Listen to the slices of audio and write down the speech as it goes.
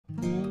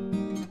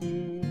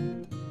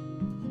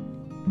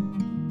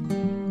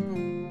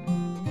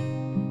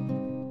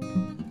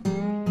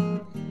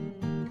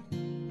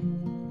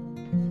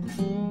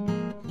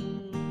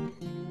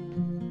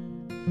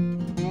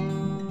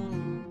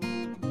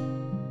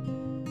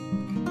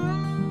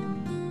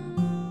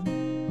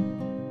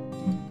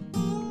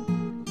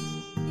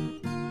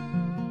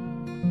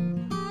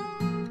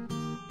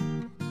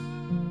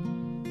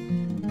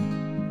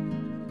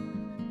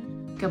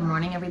Good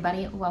morning,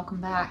 everybody. Welcome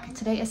back.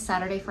 Today is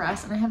Saturday for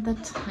us, and I have the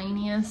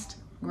tiniest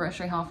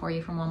grocery haul for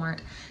you from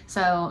Walmart.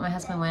 So my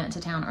husband went to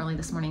town early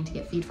this morning to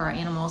get feed for our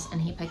animals, and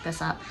he picked this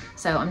up.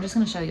 So I'm just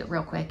going to show you it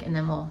real quick, and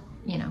then we'll,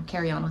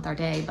 carry on with our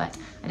day. But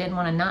I didn't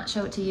want to not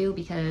show it to you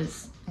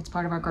because it's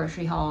part of our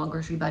grocery haul,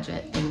 grocery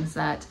budget, things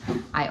that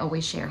I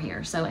always share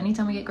here. So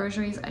anytime we get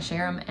groceries, I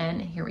share them, and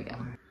here we go.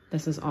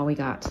 This is all we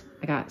got.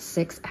 I got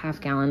 6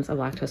 half-gallons of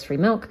lactose-free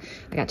milk.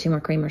 I got 2 more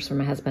creamers for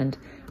my husband.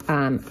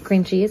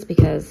 Cream cheese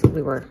because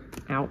we were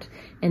out.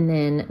 And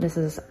then this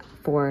is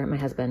for my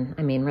husband.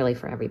 I mean, really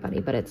for everybody,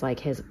 but it's like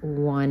his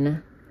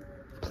one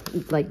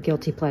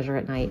guilty pleasure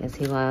at night is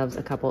he loves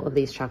a couple of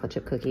these chocolate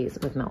chip cookies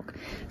with milk.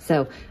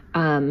 So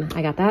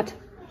I got that.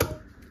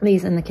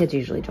 These, and the kids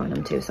usually join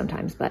them too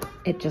sometimes, but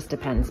it just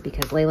depends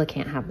because Layla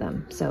can't have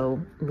them.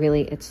 So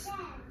really it's,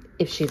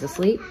 if she's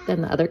asleep,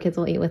 then the other kids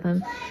will eat with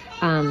them,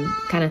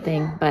 kind of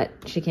thing, but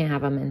she can't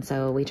have them. And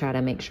so we try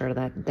to make sure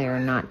that they're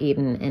not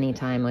eaten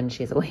anytime when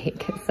she's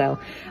awake. So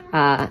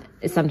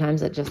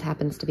sometimes it just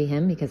happens to be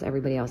him because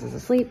everybody else is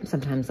asleep.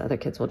 Sometimes the other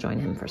kids will join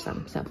him for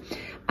some. So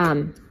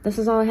this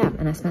is all I have,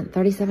 and I spent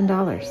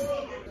 $37.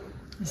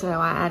 So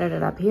I added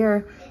it up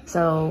here.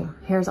 So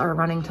here's our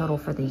running total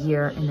for the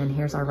year, and then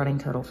here's our running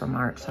total for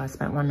March. So I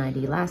spent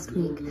 $190 last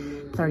week,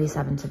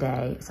 $37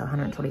 today, so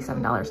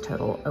 $127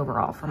 total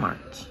overall for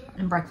March.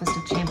 And breakfast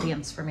of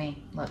champions for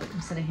me. Look, I'm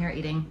sitting here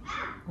eating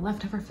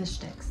leftover fish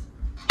sticks.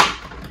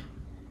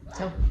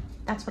 So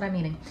that's what I'm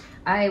eating.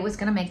 I was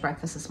gonna make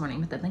breakfast this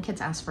morning, but then the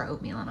kids asked for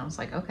oatmeal, and I was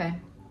like, okay,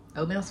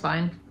 oatmeal's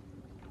fine.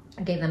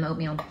 I gave them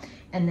oatmeal,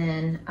 and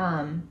then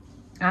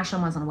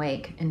Ashlyn wasn't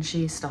awake, and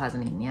she still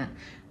hasn't eaten yet.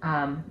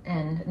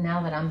 And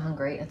now that I'm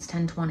hungry, it's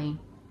 10:20.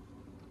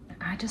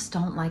 I just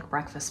don't like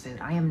breakfast food.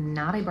 I am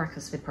not a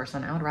breakfast food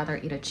person. I would rather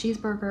eat a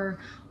cheeseburger or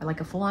like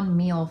a full-on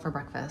meal for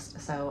breakfast.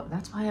 So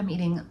that's why I'm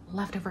eating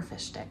leftover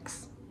fish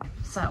sticks.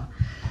 So,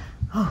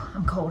 oh,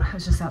 I'm cold. I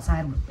was just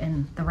outside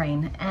in the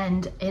rain,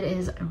 and it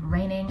is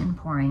raining and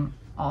pouring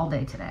all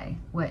day today,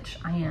 which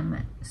I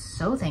am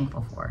so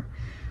thankful for.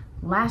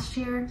 Last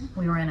year,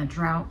 we were in a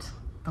drought.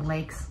 The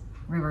lakes,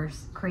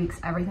 rivers,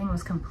 creeks, everything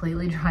was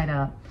completely dried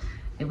up.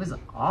 It was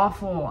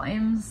awful. I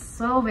am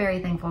so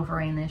very thankful for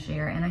rain this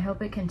year, and I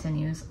hope it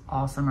continues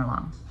all summer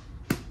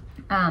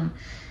long.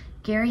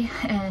 Gary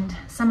and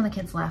some of the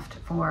kids left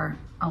for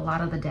a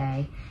lot of the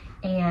day,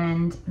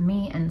 and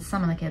me and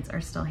some of the kids are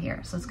still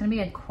here. So it's gonna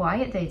be a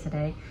quiet day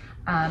today.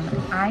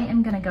 I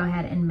am gonna go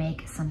ahead and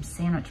make some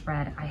sandwich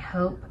bread. I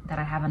hope that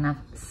I have enough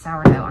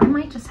sourdough. I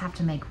might just have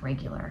to make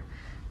regular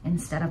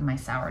instead of my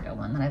sourdough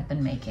one that I've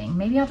been making.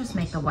 Maybe I'll just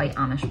make the white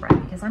Amish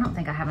bread because I don't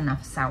think I have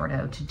enough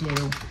sourdough to do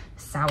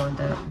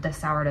the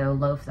sourdough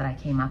loaf that I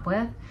came up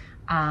with.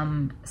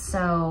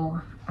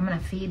 So I'm gonna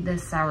feed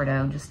this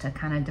sourdough just to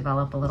kind of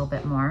develop a little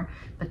bit more,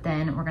 but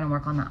then we're gonna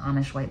work on the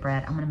Amish white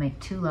bread. I'm gonna make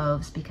 2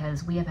 loaves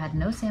because we have had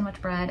no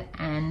sandwich bread,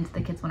 and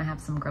the kids wanna have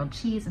some grilled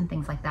cheese and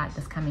things like that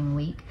this coming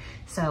week.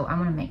 So I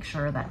wanna make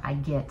sure that I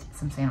get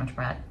some sandwich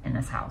bread in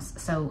this house.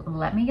 So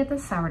let me get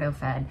this sourdough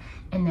fed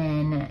and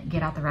then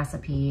get out the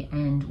recipe,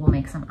 and we'll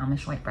make some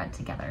Amish white bread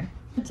together.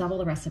 Double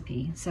the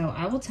recipe. So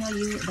I will tell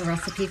you the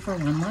recipe for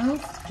 1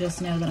 loaf.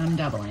 Just know that I'm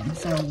doubling.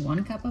 So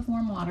 1 cup of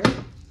warm water,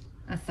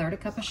 1/3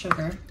 cup of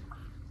sugar,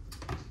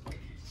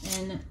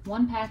 and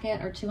 1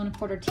 packet or 2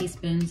 1/4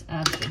 teaspoons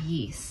of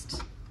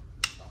yeast.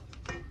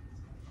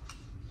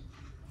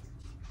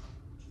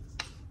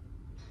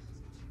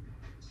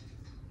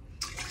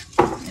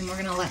 And we're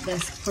gonna let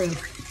this proof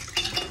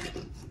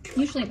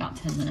usually about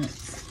 10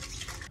 minutes.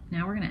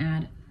 Now we're gonna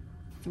add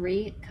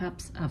 3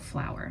 cups of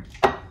flour.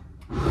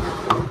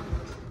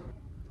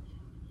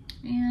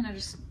 And I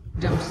just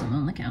dumped some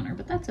on the counter,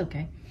 but that's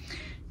okay.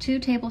 2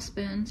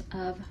 tablespoons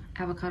of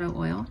avocado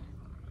oil.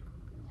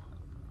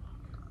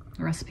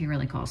 The recipe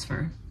really calls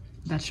for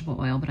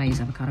vegetable oil, but I use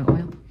avocado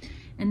oil.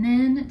 And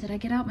then, did I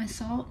get out my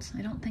salt?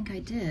 I don't think I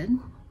did.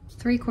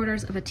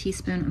 3/4 of a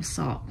teaspoon of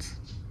salt.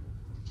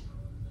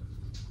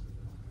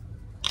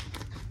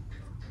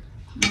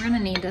 We're gonna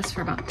need this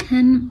for about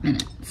 10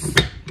 minutes.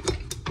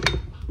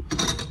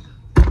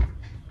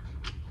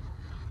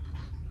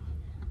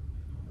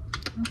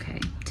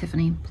 Okay,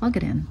 Tiffany, plug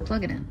it in,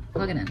 plug it in,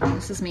 plug it in.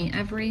 This is me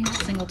every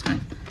single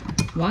time.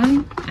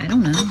 Why? I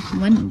don't know.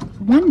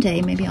 One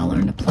day maybe I'll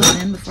learn to plug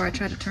it in before I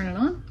try to turn it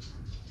on.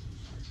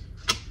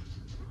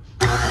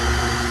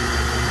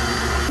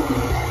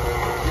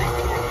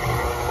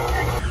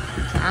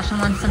 So Ashlyn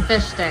wants some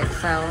fish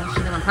sticks, so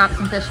she's gonna pop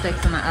some fish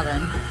sticks in the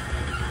oven.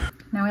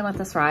 Now we let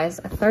this rise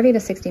 30 to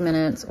 60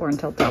 minutes or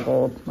until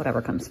doubled,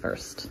 whatever comes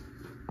first.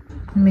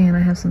 Man, I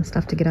have some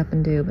stuff to get up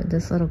and do, but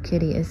this little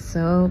kitty is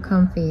so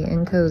comfy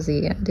and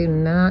cozy. I do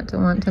not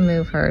want to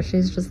move her.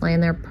 She's just laying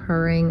there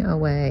purring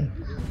away.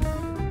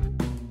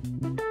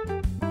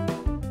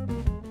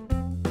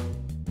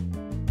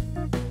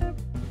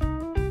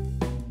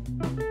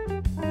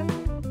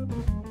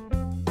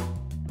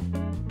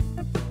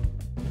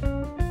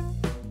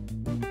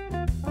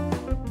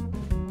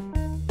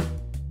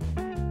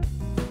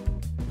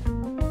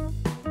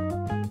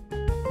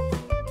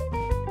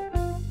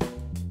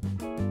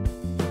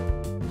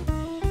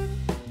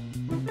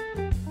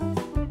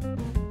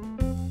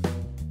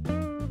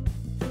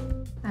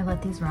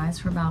 let these rise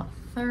for about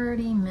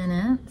 30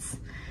 minutes.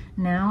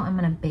 Now I'm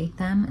gonna bake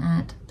them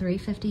at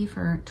 350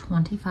 for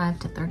 25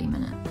 to 30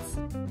 minutes.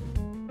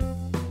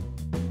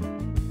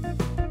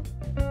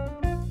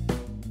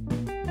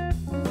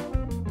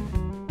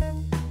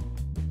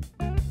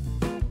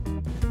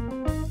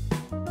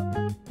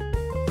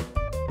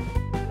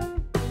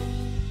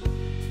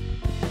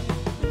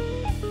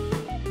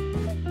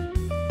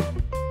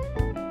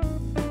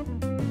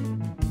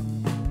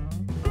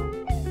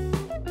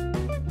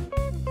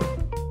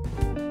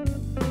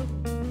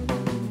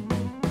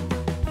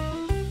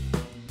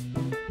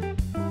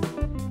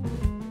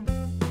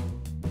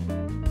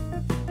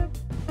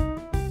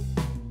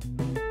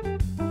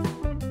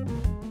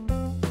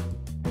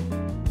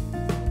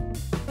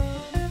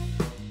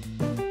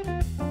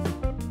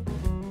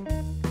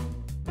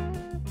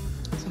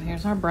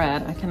 Here's our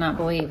bread. I cannot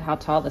believe how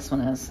tall this one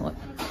is. Look,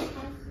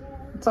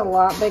 it's a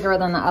lot bigger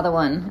than the other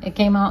one. It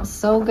came out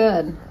so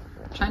good.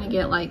 I'm trying to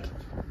get like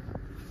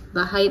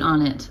the height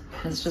on it.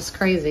 It's just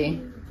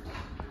crazy.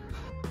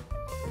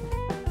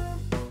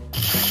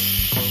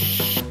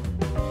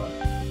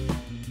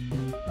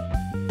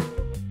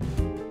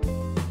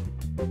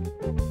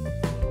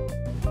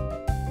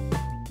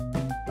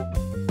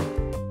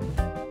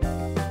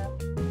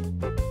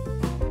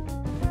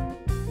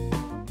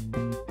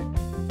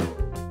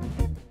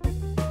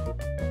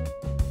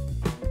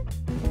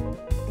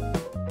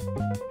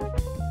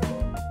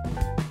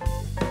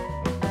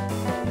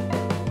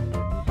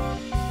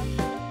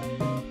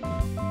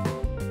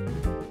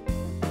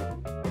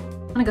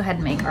 I'm gonna go ahead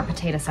and make our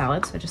potato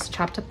salad. So I just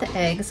chopped up the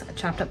eggs, I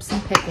chopped up some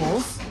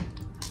pickles,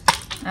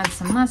 add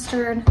some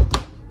mustard,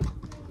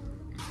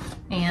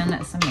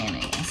 and some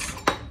mayonnaise.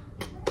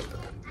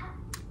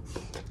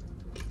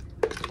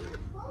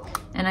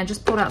 And I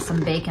just pulled out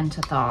some bacon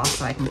to thaw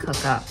so I can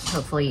cook up,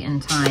 hopefully in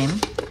time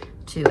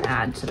to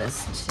add to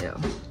this too.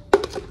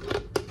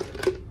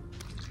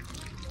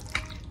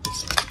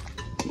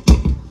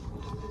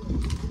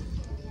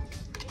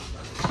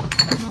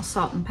 I'll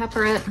salt and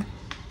pepper it.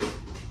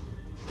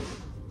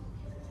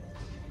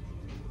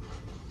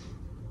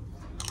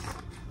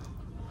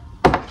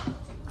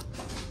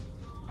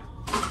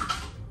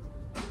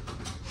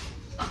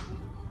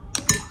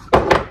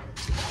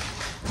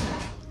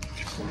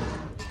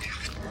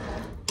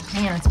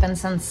 Man, it's been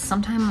since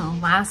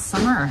sometime last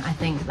summer, I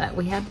think, that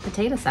we had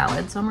potato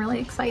salad, so I'm really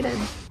excited.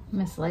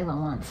 Miss Layla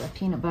wants a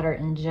peanut butter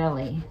and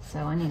jelly, so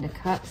I need to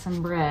cut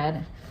some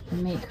bread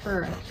and make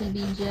her a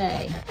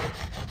PBJ.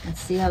 Let's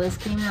see how this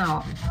came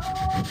out.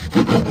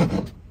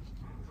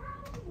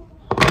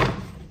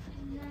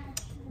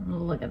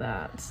 Look at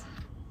that.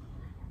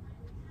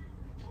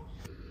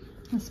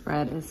 This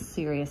bread is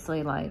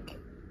seriously like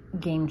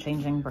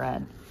game-changing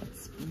bread.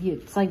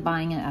 It's like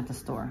buying it at the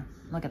store.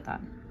 Look at that.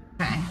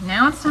 Okay,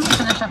 now it's time to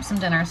finish up some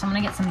dinner. So I'm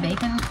gonna get some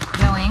bacon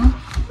going,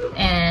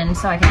 and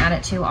so I can add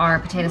it to our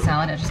potato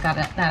salad. I just got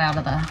that out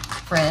of the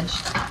fridge.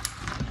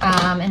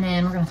 And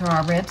then we're gonna throw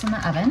our ribs in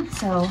the oven.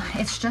 So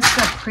it's just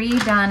the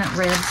pre-done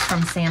ribs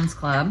from Sam's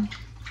Club.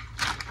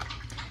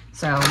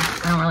 So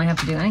I don't really have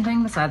to do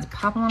anything besides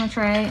pop them on a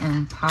tray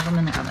and pop them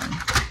in the oven.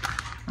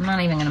 I'm not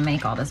even gonna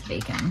make all this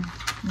bacon.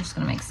 I'm just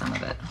gonna make some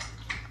of it.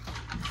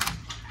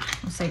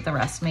 We'll save the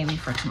rest maybe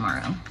for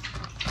tomorrow,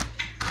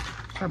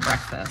 for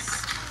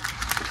breakfast.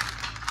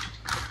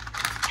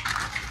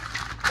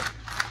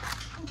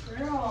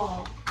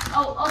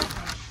 Oh,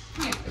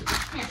 okay.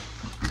 Here.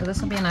 So this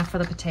will be enough for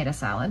the potato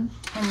salad.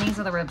 And these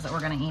are the ribs that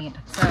we're gonna eat.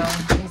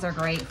 So these are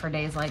great for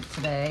days like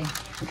today,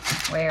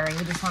 where you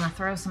just wanna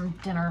throw some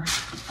dinner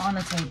on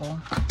the table.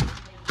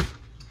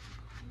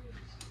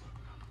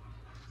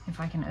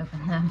 If I can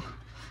open them.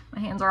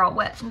 My hands are all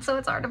wet, and so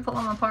it's hard to pull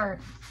them apart.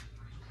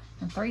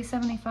 And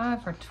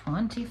 $3.75 for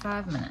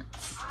 25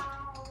 minutes.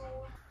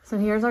 So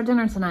here's our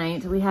dinner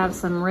tonight. We have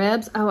some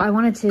ribs. Oh, I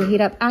wanted to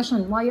heat up.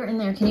 Ashlyn, while you're in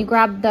there, can you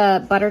grab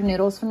the buttered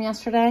noodles from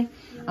yesterday?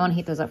 I want to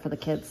heat those up for the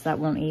kids that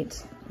won't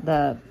eat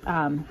the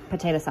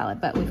potato salad.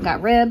 But we've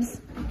got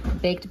ribs,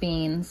 baked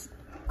beans,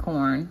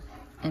 corn,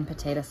 and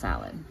potato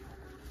salad.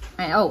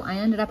 I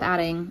ended up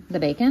adding the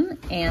bacon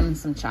and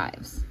some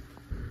chives.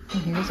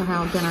 And here's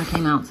how dinner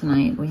came out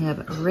tonight. We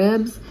have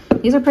ribs.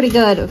 These are pretty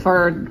good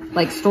for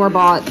like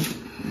store-bought,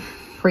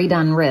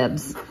 pre-done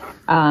ribs.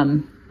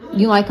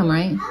 You like them,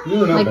 right? Yeah,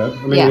 not like, bad.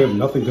 I mean, yeah.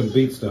 Nothing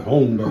competes to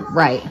home, but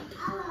right.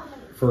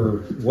 For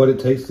what it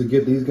takes to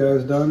get these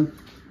guys done.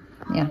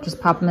 Yeah, just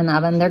pop them in the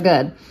oven. They're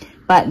good,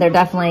 but they're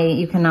definitely,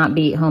 you cannot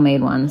beat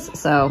homemade ones.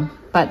 So,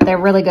 but they're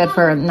really good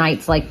for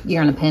nights like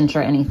you're in a pinch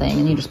or anything,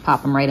 and you just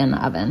pop them right in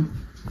the oven.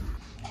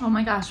 Oh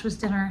my gosh, was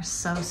dinner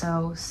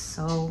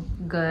so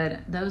good.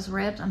 Those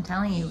ribs, I'm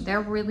telling you,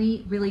 they're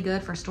really, really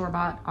good for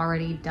store-bought,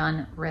 already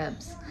done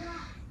ribs.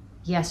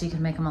 Yes, you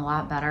can make them a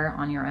lot better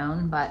on your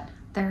own, but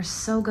they're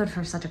so good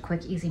for such a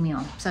quick, easy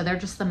meal. So they're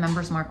just the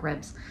Members Mark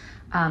ribs.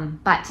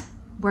 But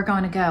we're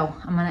going to go.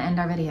 I'm gonna end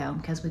our video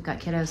because we've got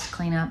kiddos to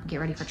clean up, get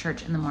ready for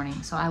church in the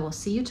morning. So I will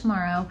see you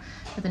tomorrow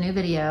with a new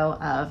video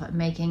of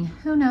making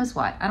who knows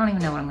what. I don't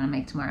even know what I'm gonna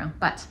make tomorrow,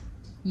 but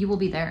you will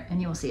be there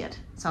and you will see it.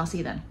 So I'll see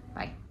you then.